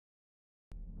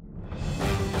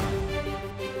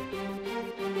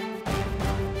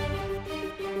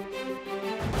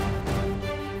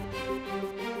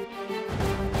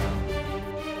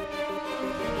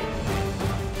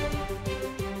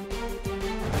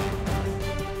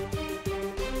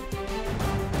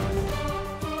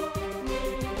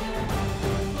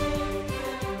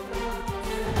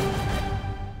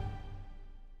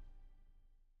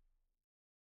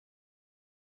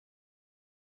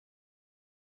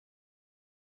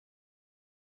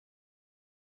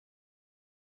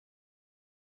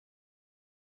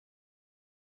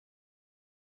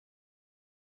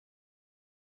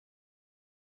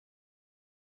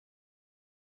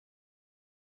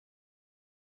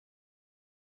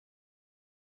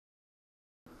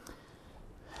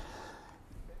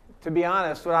To be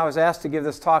honest, when I was asked to give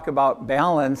this talk about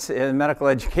balance in medical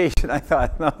education, I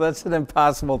thought, no, that's an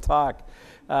impossible talk.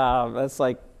 That's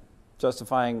like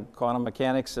justifying quantum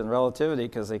mechanics and relativity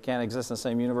because they can't exist in the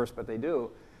same universe, but they do.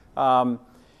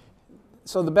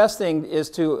 So the best thing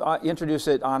is to introduce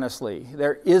it honestly.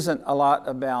 There isn't a lot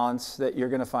of balance that you're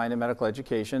going to find in medical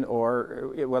education,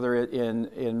 or whether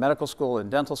in medical school,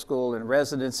 in dental school, in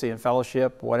residency, in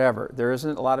fellowship, whatever. There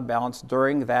isn't a lot of balance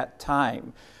during that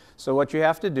time. So what you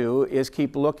have to do is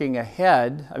keep looking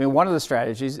ahead. I mean, one of the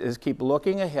strategies is keep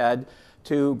looking ahead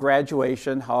to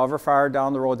graduation, however far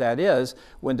down the road that is,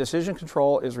 when decision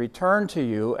control is returned to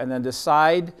you, and then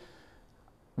decide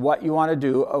what you want to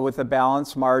do with the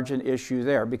balance margin issue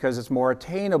there, because it's more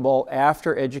attainable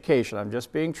after education. I'm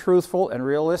just being truthful and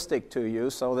realistic to you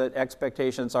so that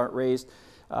expectations aren't raised,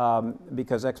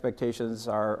 because expectations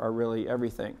are really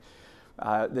everything.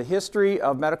 The history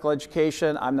of medical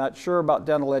education, I'm not sure about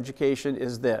dental education,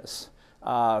 is this.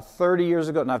 30 years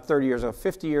ago, not 30 years ago,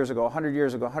 50 years ago, 100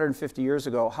 years ago, 150 years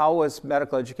ago, how was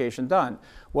medical education done?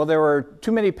 Well, there were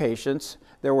too many patients,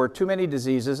 there were too many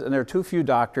diseases, and there were too few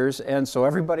doctors, and so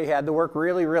everybody had to work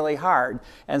really, really hard.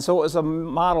 And so it was a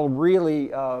model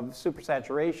really of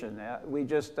supersaturation.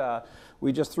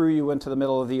 We just threw you into the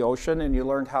middle of the ocean and you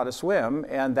learned how to swim,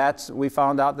 and we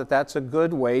found out that that's a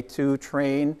good way to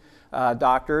train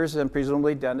doctors and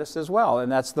presumably dentists as well.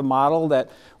 And that's the model that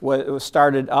was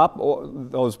started up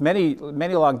those many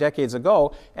long decades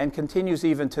ago and continues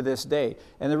even to this day.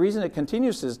 And the reason it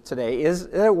continues today is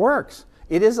that it works.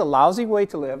 It is a lousy way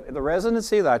to live. The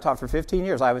residency that I taught for 15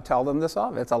 years, I would tell them this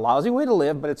often. It's a lousy way to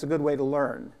live, but it's a good way to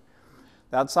learn.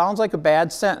 That sounds like a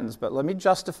bad sentence, but let me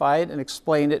justify it and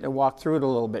explain it and walk through it a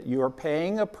little bit. You are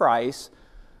paying a price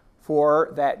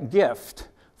for that gift,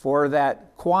 for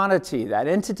that quantity, that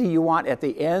entity you want at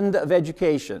the end of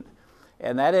education.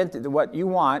 And that entity, what you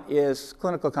want is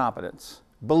clinical competence.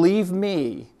 Believe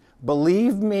me,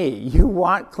 you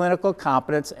want clinical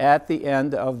competence at the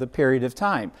end of the period of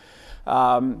time.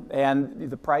 And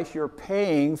the price you're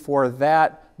paying for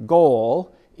that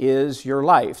goal is your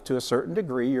life. To a certain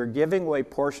degree, you're giving away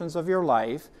portions of your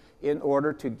life in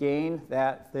order to gain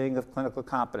that thing of clinical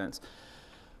competence.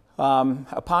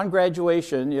 Upon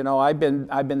graduation, you know, I've been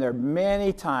there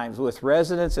many times with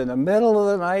residents in the middle of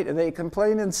the night, and they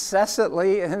complain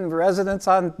incessantly, and residents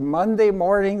on Monday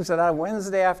mornings and on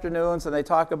Wednesday afternoons, and they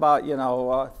talk about,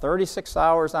 36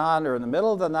 hours on, or in the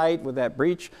middle of the night with that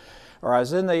breach, or I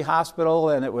was in the hospital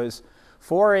and it was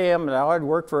 4 a.m. and I had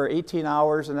worked for 18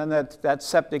 hours, and then that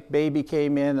septic baby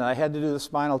came in and I had to do the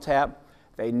spinal tap.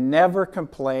 They never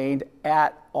complained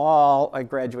at all at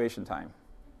graduation time.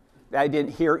 I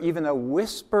didn't hear even a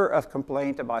whisper of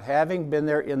complaint about having been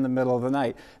there in the middle of the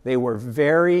night. They were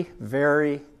very,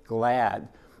 very glad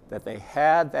that they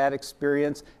had that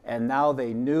experience, and now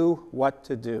they knew what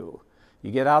to do.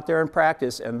 You get out there and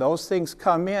practice, and those things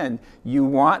come in. You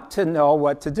want to know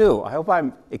what to do. I hope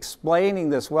I'm explaining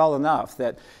this well enough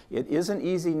that it isn't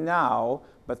easy now,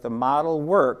 but the model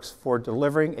works for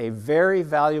delivering a very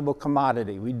valuable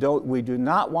commodity. We do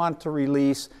not want to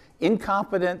release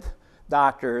incompetent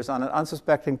doctors on an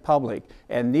unsuspecting public,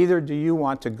 and neither do you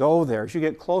want to go there. As you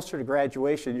get closer to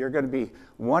graduation, you're going to be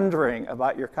wondering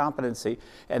about your competency,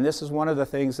 and this is one of the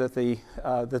things that the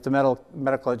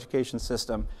medical education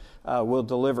system will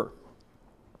deliver.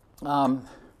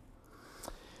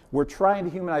 We're trying to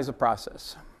humanize the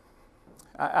process.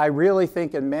 I really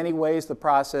think in many ways the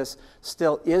process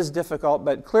still is difficult,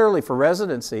 but clearly for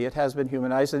residency it has been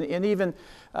humanized, and even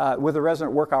with the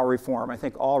resident work hour reform, I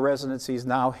think all residencies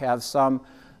now have some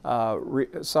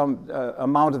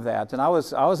amount of that, and I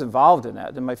was involved in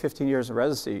that in my 15 years of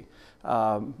residency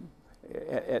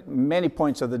at many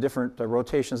points of the different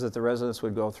rotations that the residents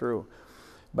would go through.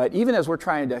 But even as we're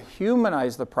trying to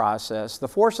humanize the process, the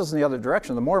force is in the other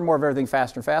direction. The more and more of everything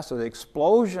faster and faster, the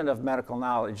explosion of medical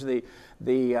knowledge, the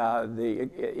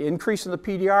increase in the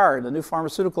PDR, the new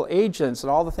pharmaceutical agents, and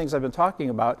all the things I've been talking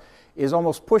about is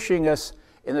almost pushing us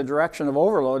in the direction of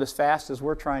overload as fast as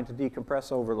we're trying to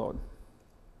decompress overload.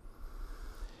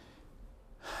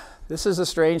 This is a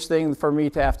strange thing for me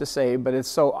to have to say, but it's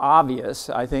so obvious.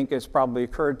 I think it's probably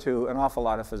occurred to an awful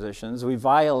lot of physicians. We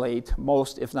violate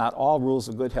most, if not all, rules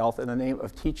of good health in the name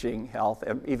of teaching health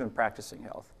and even practicing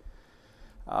health.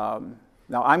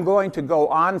 Now, I'm going to go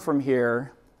on from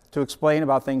here to explain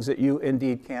about things that you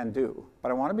indeed can do.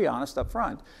 But I want to be honest up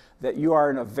front that you are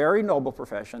in a very noble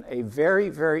profession, a very,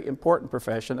 very important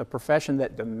profession, a profession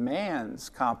that demands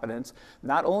competence,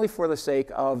 not only for the sake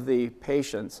of the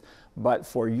patients, but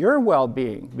for your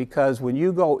well-being, because when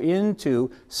you go into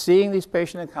seeing these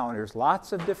patient encounters,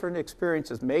 lots of different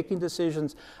experiences, making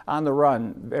decisions on the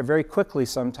run very quickly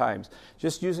sometimes,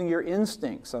 just using your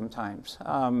instincts sometimes,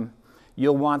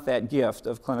 you'll want that gift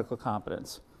of clinical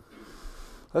competence.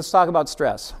 Let's talk about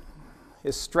stress.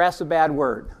 Is stress a bad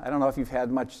word? I don't know if you've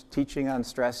had much teaching on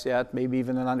stress yet, maybe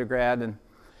even in undergrad, and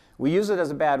we use it as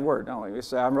a bad word, don't we? We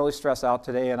say, I'm really stressed out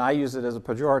today, and I use it as a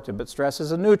pejorative, but stress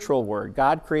is a neutral word.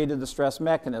 God created the stress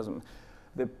mechanism.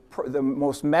 The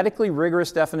most medically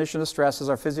rigorous definition of stress is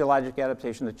our physiologic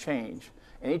adaptation to change.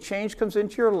 Any change comes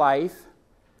into your life,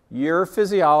 your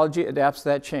physiology adapts to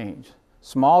that change.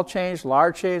 Small change,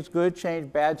 large change, good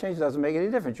change, bad change, doesn't make any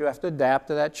difference. You have to adapt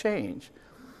to that change.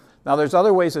 Now, there's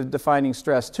other ways of defining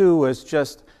stress, too, as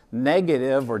just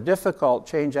negative or difficult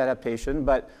change adaptation,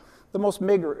 but the most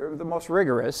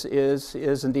rigorous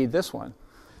is indeed this one.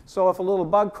 So if a little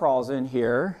bug crawls in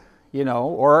here, you know,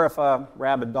 or if a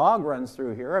rabid dog runs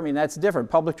through here, I mean, that's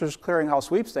different. Publishers Clearinghouse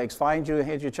Sweepstakes finds you and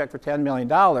hands you a check for $10 million.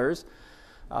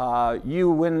 You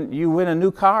win a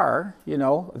new car, you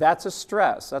know, that's a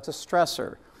stress, that's a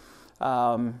stressor.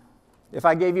 If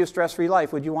I gave you a stress-free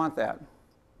life, would you want that?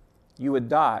 You would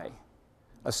die.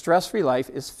 A stress-free life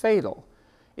is fatal.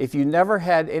 If you never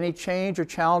had any change or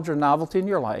challenge or novelty in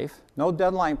your life, no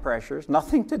deadline pressures,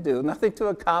 nothing to do, nothing to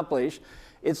accomplish,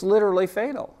 it's literally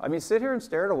fatal. I mean, sit here and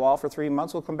stare at a wall for 3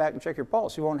 months, we'll come back and check your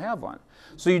pulse. You won't have one.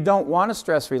 So you don't want a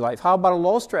stress-free life. How about a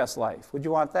low-stress life? Would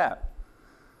you want that?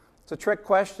 It's a trick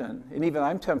question, and even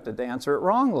I'm tempted to answer it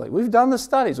wrongly. We've done the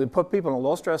studies. We put people in a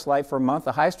low-stress life for a month,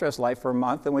 a high-stress life for a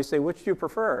month, and we say, which do you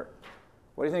prefer?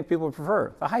 What do you think people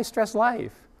prefer? The high-stress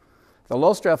life. The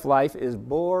low-stress life is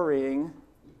boring.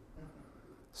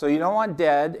 So you don't want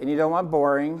dead, and you don't want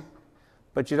boring,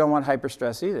 but you don't want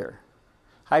hyperstress either.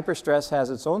 Hyperstress has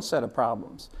its own set of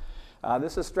problems.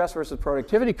 This is stress versus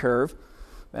productivity curve,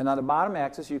 and on the bottom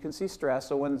axis you can see stress.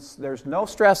 So when there's no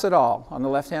stress at all on the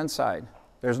left-hand side,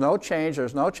 there's no change,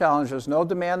 there's no challenge, there's no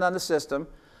demand on the system,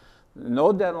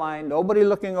 no deadline, nobody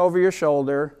looking over your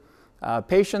shoulder,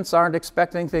 patients aren't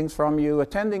expecting things from you,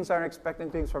 attendings aren't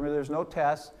expecting things from you, there's no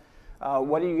tests.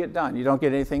 What do you get done? You don't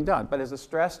get anything done. But as the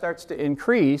stress starts to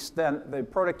increase, then the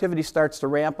productivity starts to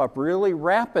ramp up really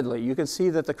rapidly. You can see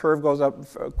that the curve goes up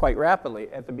quite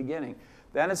rapidly at the beginning.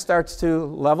 Then it starts to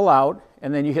level out,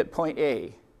 and then you hit point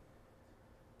A.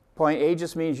 Point A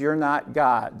just means you're not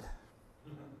God.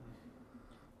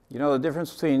 You know the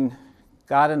difference between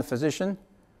God and a physician?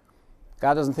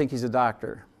 God doesn't think he's a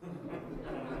doctor.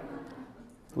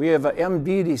 We have an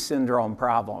MDD syndrome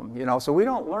problem, you know, so we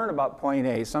don't learn about point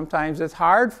A. Sometimes it's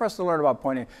hard for us to learn about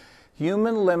point A.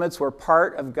 Human limits were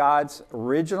part of God's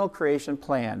original creation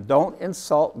plan. Don't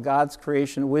insult God's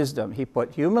creation wisdom. He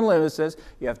put human limits. Says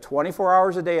you have 24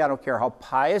 hours a day. I don't care how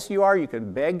pious you are. You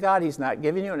can beg God. He's not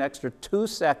giving you an extra 2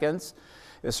 seconds.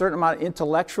 A certain amount of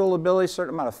intellectual ability, a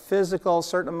certain amount of physical, a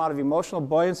certain amount of emotional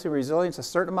buoyancy, resilience, a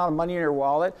certain amount of money in your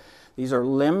wallet. These are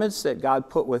limits that God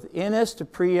put within us to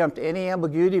preempt any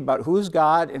ambiguity about who's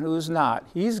God and who's not.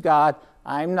 He's God,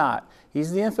 I'm not.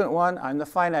 He's the infinite one, I'm the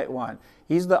finite one.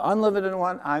 He's the unlimited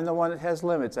one, I'm the one that has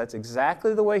limits. That's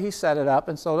exactly the way he set it up,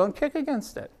 and so don't kick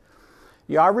against it.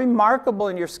 You are remarkable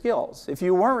in your skills. If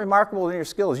you weren't remarkable in your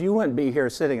skills, you wouldn't be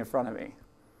here sitting in front of me.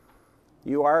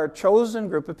 You are a chosen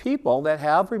group of people that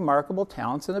have remarkable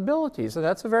talents and abilities, and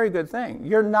that's a very good thing.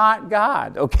 You're not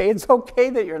God, okay? It's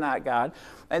okay that you're not God.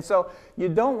 And so you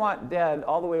don't want dead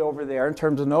all the way over there in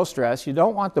terms of no stress. You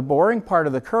don't want the boring part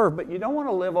of the curve, but you don't want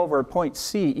to live over at point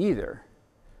C either.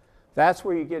 That's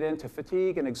where you get into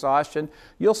fatigue and exhaustion.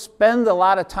 You'll spend a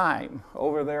lot of time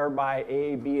over there by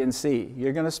A, B, and C.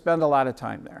 You're going to spend a lot of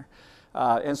time there.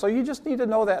 And so you just need to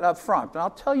know that up front. And I'll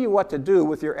tell you what to do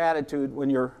with your attitude when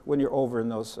you're over in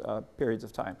those periods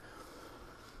of time.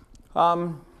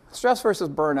 Stress versus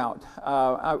burnout.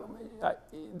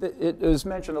 It was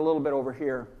mentioned a little bit over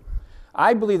here.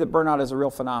 I believe that burnout is a real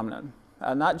phenomenon,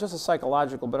 not just a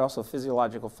psychological, but also a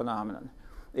physiological phenomenon.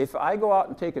 If I go out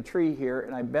and take a tree here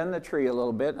and I bend the tree a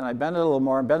little bit, and I bend it a little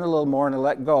more, and bend it a little more, and I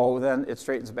let go, then it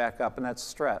straightens back up, and that's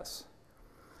stress.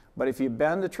 But if you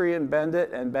bend the tree and bend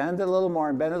it a little more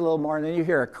and bend it a little more, and then you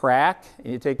hear a crack,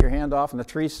 and you take your hand off and the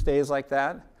tree stays like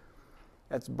that,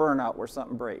 that's burnout where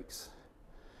something breaks.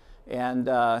 And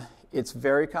it's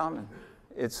very common.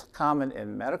 It's common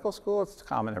in medical school, it's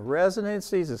common in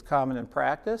residencies, it's common in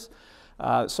practice.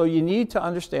 So you need to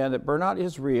understand that burnout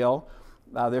is real.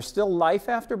 There's still life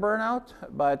after burnout,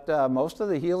 but most of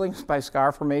the healing is by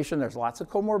scar formation. There's lots of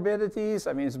comorbidities.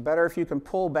 I mean, it's better if you can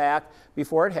pull back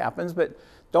before it happens, but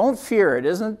don't fear. It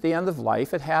isn't the end of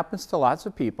life. It happens to lots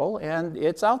of people, and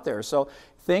it's out there. So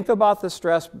think about the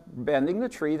stress bending the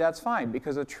tree. That's fine,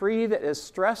 because a tree that is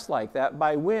stressed like that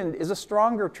by wind is a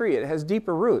stronger tree. It has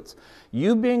deeper roots.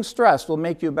 You being stressed will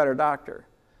make you a better doctor.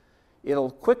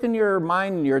 It'll quicken your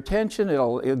mind and your attention.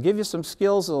 It'll give you some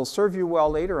skills. It'll serve you well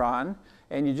later on.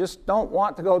 And you just don't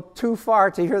want to go too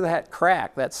far to hear that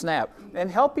crack, that snap.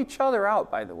 And help each other out,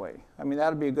 by the way. I mean,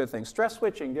 that'd be a good thing. Stress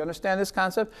switching, do you understand this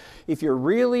concept? If you're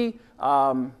really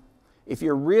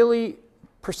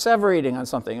perseverating on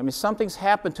something, I mean, something's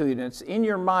happened to you and it's in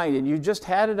your mind and you just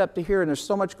had it up to here and there's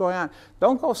so much going on,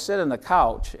 don't go sit on the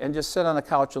couch and just sit on the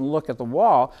couch and look at the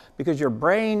wall, because your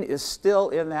brain is still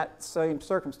in that same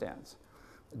circumstance.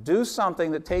 Do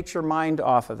something that takes your mind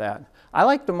off of that. I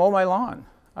like to mow my lawn.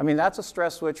 I mean, that's a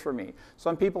stress switch for me.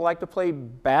 Some people like to play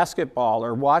basketball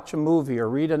or watch a movie or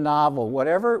read a novel.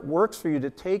 Whatever works for you to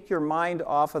take your mind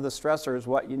off of the stressor is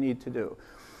what you need to do.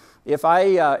 If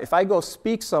I go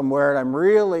speak somewhere and I'm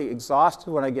really exhausted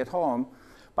when I get home,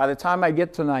 by the time I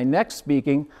get to my next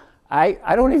speaking, I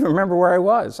don't even remember where I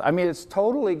was. I mean, it's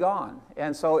totally gone.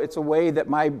 And so it's a way that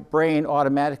my brain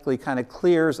automatically kind of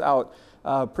clears out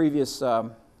previous...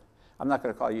 I'm not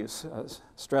going to call you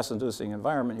stress-inducing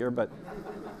environment here, but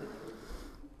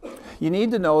you need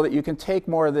to know that you can take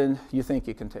more than you think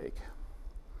you can take.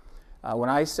 When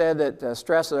I said that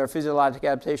stress is our physiologic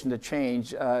adaptation to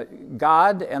change,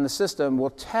 God and the system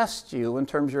will test you in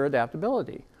terms of your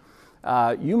adaptability.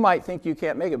 You might think you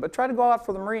can't make it, but try to go out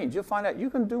for the Marines. You'll find out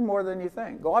you can do more than you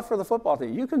think. Go out for the football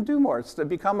team. You can do more. It's to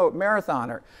become a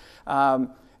marathoner.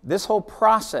 This whole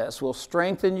process will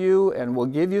strengthen you and will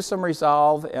give you some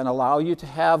resolve and allow you to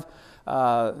have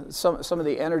some of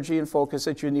the energy and focus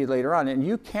that you need later on. And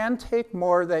you can take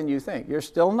more than you think. You're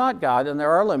still not God, and there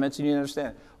are limits, and you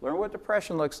understand. Learn what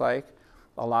depression looks like.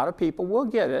 A lot of people will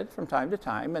get it from time to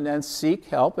time, and then seek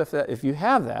help if you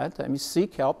have that. I mean,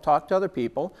 seek help, talk to other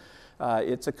people.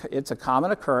 It's a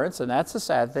common occurrence, and that's a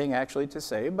sad thing actually to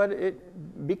say, but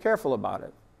be careful about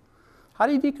it. How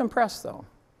do you decompress, though?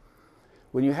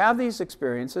 When you have these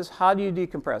experiences, how do you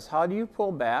decompress? How do you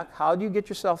pull back? How do you get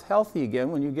yourself healthy again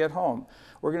when you get home?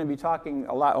 We're going to be talking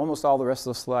a lot, almost all the rest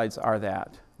of the slides are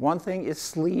that. One thing is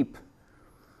sleep.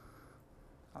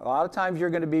 A lot of times you're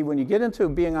going to be, when you get into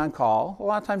being on call, a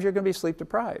lot of times you're going to be sleep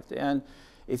deprived. And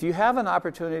if you have an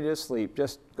opportunity to sleep,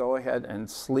 just go ahead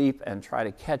and sleep and try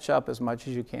to catch up as much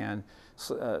as you can.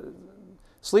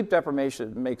 Sleep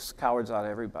deprivation makes cowards out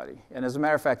of everybody. And as a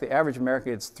matter of fact, the average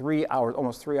American gets 3 hours,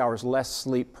 almost 3 hours less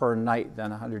sleep per night than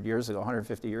 100 years ago,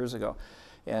 150 years ago.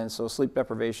 And so sleep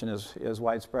deprivation is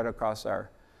widespread across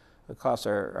our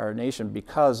nation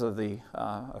because of the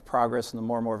progress and the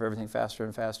more and more of everything faster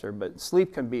and faster. But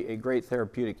sleep can be a great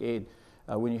therapeutic aid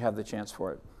when you have the chance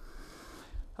for it.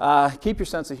 Keep your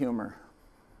sense of humor.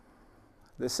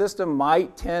 The system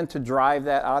might tend to drive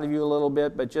that out of you a little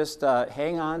bit, but just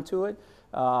hang on to it.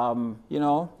 You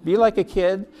know, be like a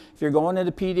kid. If you're going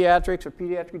into pediatrics or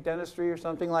pediatric dentistry or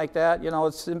something like that, you know,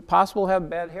 it's impossible to have a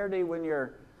bad hair day when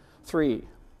you're 3.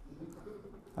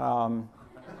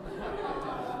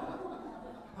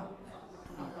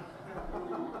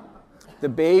 The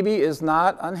baby is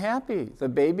not unhappy. The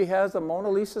baby has a Mona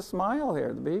Lisa smile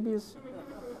here. The baby is...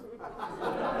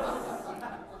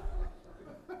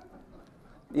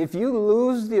 If you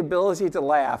lose the ability to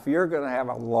laugh, you're going to have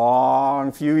a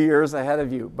long few years ahead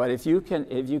of you. But if you can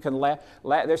laugh,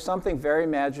 there's something very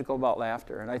magical about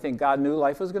laughter. And I think God knew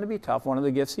life was going to be tough. One of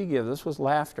the gifts He gives us was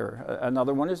laughter.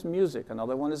 Another one is music.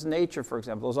 Another one is nature, for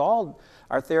example. Those all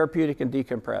are therapeutic and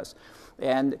decompress.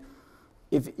 And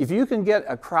if you can get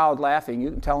a crowd laughing,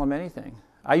 you can tell them anything.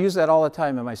 I use that all the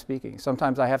time in my speaking.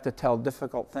 Sometimes I have to tell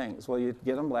difficult things. Well, you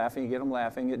get them laughing, it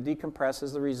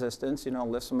decompresses the resistance, you know,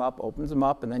 lifts them up, opens them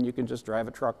up, and then you can just drive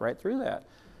a truck right through that.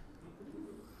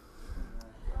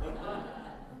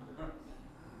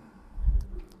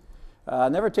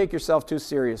 Never take yourself too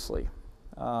seriously.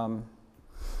 There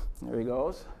he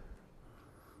goes.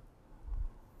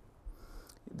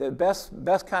 The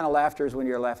best kind of laughter is when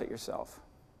you laugh at yourself.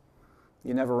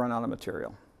 You never run out of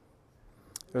material.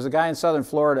 There's a guy in southern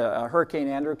Florida, Hurricane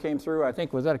Andrew came through, I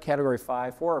think, was that a category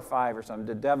 4 or 5 or something,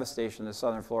 did devastation in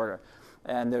southern Florida.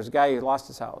 And there's a guy who lost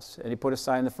his house, and he put a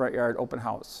sign in the front yard, open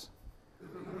house.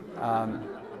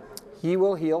 He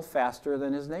will heal faster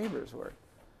than his neighbors were.